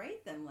try to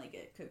write them like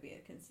it could be a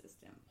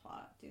consistent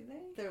plot, do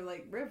they? They're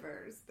like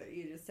rivers that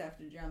you just have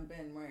to jump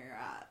in where you're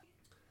at.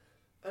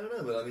 I don't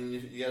know, but I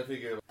mean, you gotta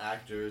figure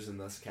actors and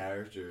thus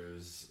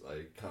characters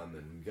like come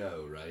and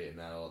go, right? And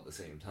not all at the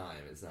same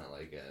time. It's not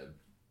like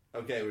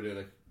okay, we're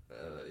doing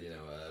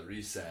a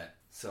reset.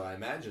 So I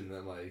imagine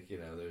that like, you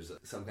know, there's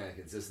some kind of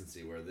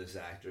consistency where this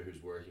actor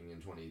who's working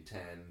in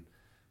 2010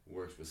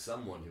 works with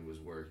someone who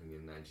was working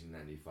in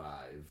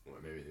 1995,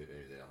 or maybe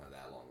they don't have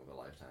that long of a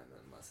lifetime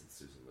unless it's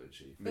Susan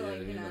Lucci. But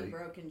like an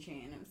unbroken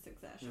chain of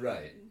succession,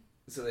 right?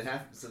 So they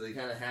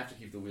kind of have to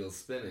keep the wheels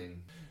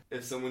spinning.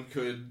 If someone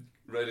could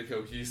write a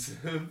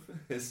cohesive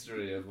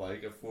history of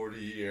like a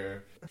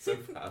 40-year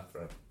soap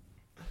opera,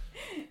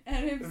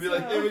 and it'd be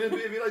like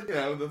you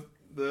know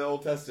the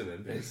Old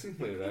Testament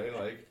basically, right?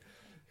 Like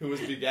who was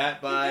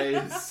begat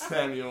by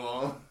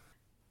Samuel.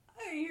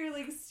 Your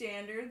like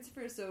standards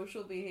for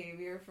social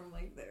behavior from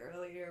like the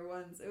earlier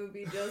ones, it would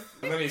be just.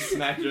 And then he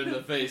smacked her in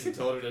the face and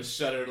told her to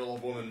shut her little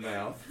woman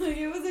mouth. Like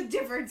it was a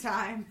different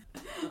time.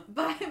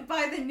 By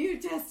the New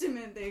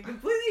Testament, they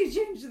completely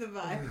changed the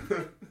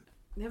vibe.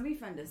 That'd be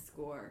fun to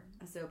score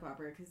a soap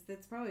opera because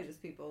that's probably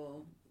just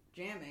people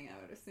jamming,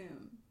 I would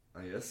assume.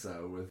 I guess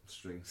so, with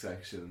string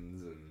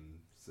sections and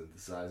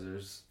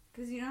synthesizers.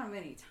 Because you don't have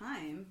any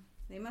time.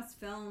 They must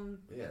film.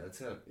 Yeah, that's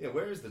how. Yeah,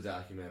 where is the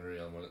documentary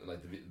on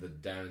like the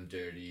down and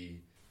dirty,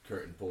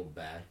 curtain pulled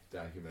back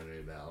documentary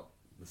about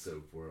the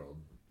soap world?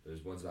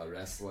 There's ones about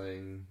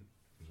wrestling.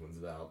 There's ones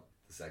about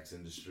the sex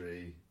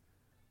industry.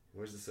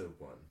 Where's the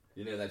soap one?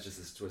 You know, that's just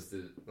this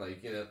twisted.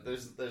 Like, you know,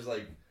 there's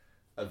like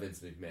a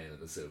Vince McMahon of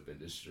the soap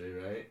industry,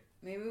 right?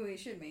 Maybe we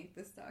should make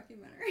this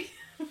documentary.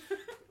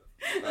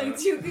 Like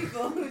two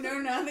people who know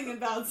nothing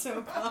about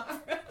soap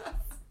operas.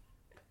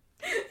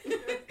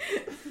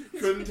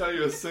 Couldn't tell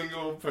you a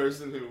single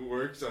person who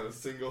works on a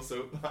single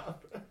soap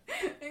opera.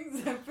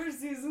 Except for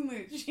Susan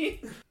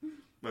Lucci.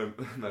 My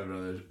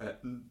brother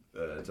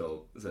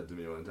said to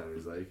me one time,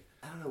 he's like,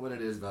 I don't know what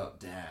it is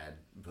about Dad,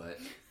 but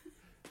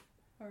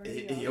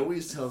he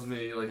always tells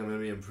me, like, I'm going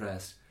to be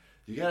impressed.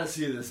 You got to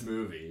see this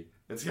movie.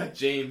 It's got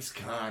James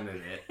Caan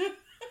in it.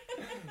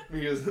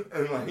 Because,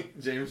 and, like,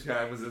 James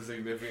Caan was a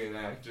significant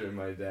actor in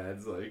my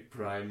dad's, like,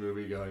 prime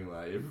movie-going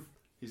life.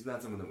 He's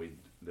not someone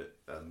that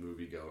a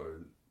movie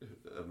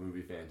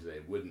fan today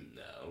wouldn't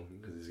know,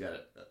 because he's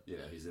got,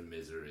 he's in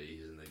Misery,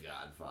 he's in The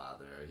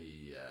Godfather,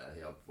 he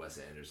helped Wes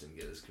Anderson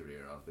get his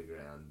career off the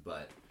ground,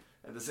 but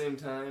at the same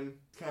time,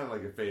 it's kind of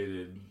like a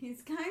faded...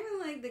 He's kind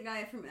of like the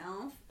guy from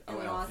Elf in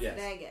Elf, Las yes.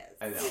 Vegas.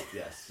 And Elf,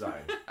 yes,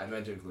 sorry. I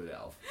meant to include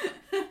Elf.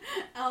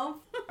 Elf?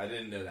 I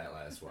didn't know that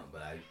last one,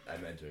 but I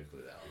meant to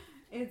include Elf.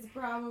 It's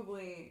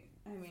probably...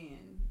 I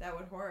mean, that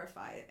would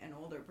horrify an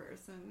older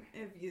person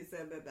if you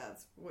said that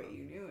that's what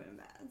you knew him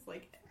as.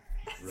 Like,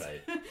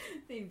 right.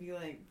 They'd be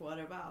like, what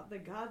about The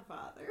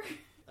Godfather?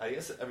 I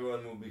guess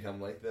everyone will become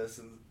like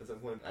this at some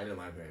point. I know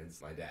my parents,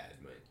 my dad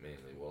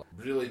mainly, will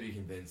really be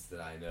convinced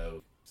that I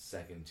know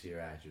second-tier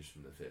actors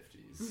from the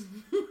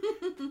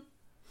 50s.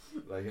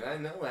 Like, and I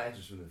know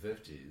actors from the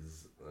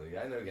 50s. Like,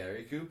 I know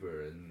Gary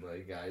Cooper and,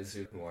 like, guys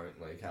who aren't,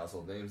 like,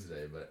 household names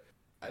today, but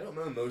I don't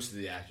know most of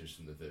the actors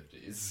from the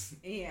 50s.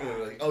 Yeah. And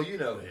they're like, oh, you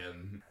know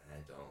him.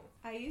 I don't.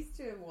 I used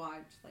to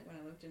watch, like when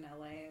I lived in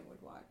LA, I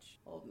would watch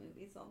old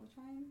movies all the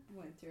time. I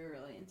went through a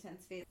really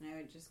intense phase, and I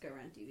would just go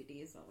rent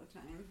DVDs all the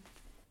time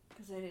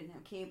because I didn't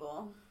have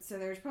cable. So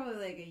there was probably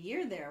like a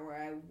year there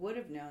where I would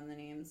have known the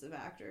names of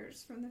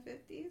actors from the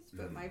 50s,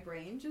 but my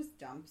brain just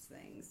dumps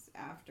things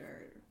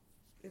after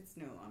it's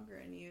no longer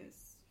in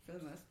use for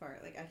the most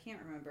part. Like, I can't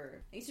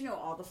remember. I used to know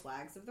all the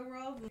flags of the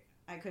world.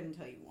 I couldn't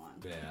tell you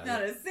one. Yeah.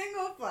 Not a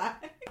single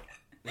flag.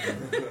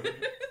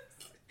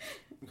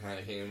 Kind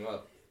of came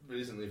up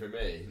recently for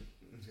me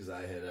because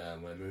I had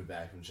when I moved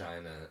back from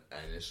China,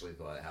 I initially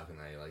thought, how can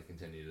I like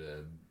continue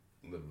to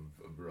live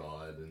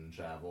abroad and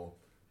travel,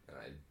 and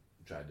I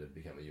tried to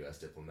become a U.S.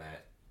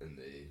 diplomat in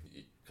the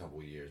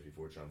couple years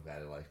before Trump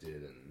got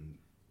elected and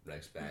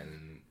Rex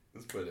Bannon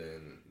was put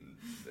in and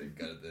they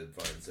got the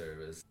Foreign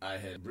Service. I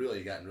had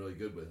really gotten really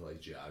good with like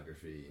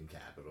geography and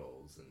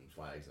capitals and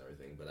flags and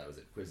everything, but I was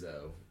at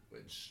Quizzo,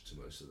 which to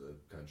most of the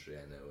country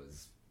I know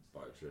is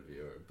bar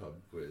trivia or pub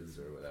quiz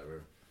or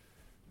whatever,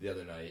 the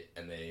other night,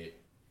 and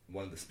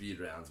one of the speed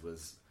rounds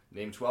was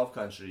name 12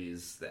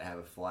 countries that have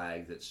a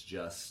flag that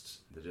just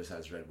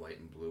has red, white,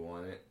 and blue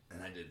on it,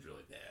 and I did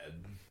really bad.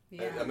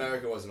 Yeah.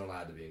 America wasn't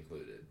allowed to be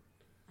included.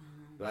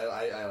 But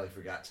I like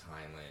forgot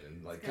Thailand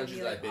and like countries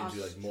that I've been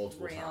to like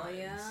multiple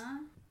times.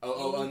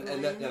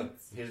 No.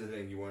 Here's the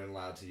thing: you weren't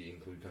allowed to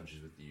include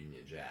countries with the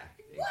Union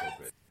Jack. What?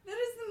 That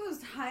is the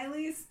most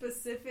highly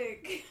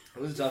specific.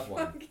 It was a tough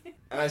one, Okay.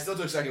 and I still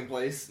took second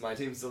place. My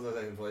team still took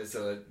second place,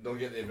 so I don't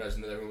get the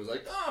impression that everyone was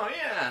like, "Oh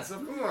yes,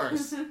 of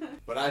course."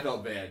 But I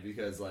felt bad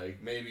because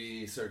like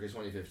maybe circa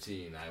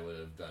 2015, I would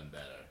have done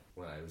better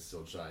when I was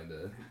still trying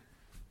to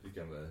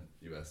become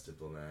a U.S.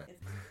 diplomat.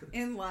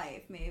 In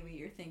life, maybe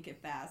you're thinking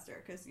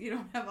faster because you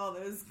don't have all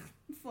those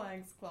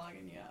flags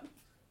clogging you up.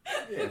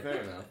 Yeah,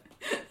 fair enough.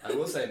 I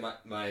will say my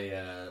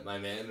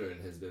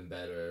Mandarin has been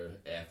better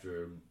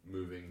after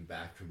moving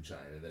back from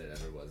China than it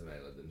ever was when I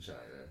lived in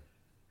China.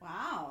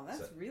 Wow,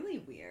 that's really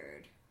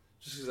weird.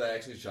 Just because I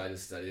actually tried to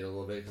study it a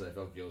little bit because I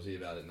felt guilty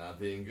about it not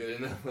being good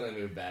enough when I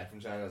moved back from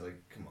China. I was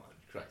like, come on,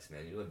 Christ,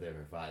 man, you lived there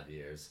for 5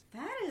 years.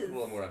 That is Put a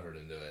little more effort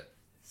into it.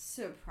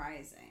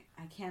 surprising.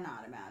 I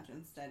cannot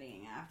imagine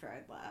studying after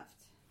I'd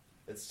left.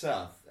 It's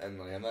tough, and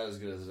like I'm not as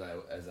good as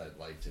I'd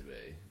like to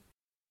be.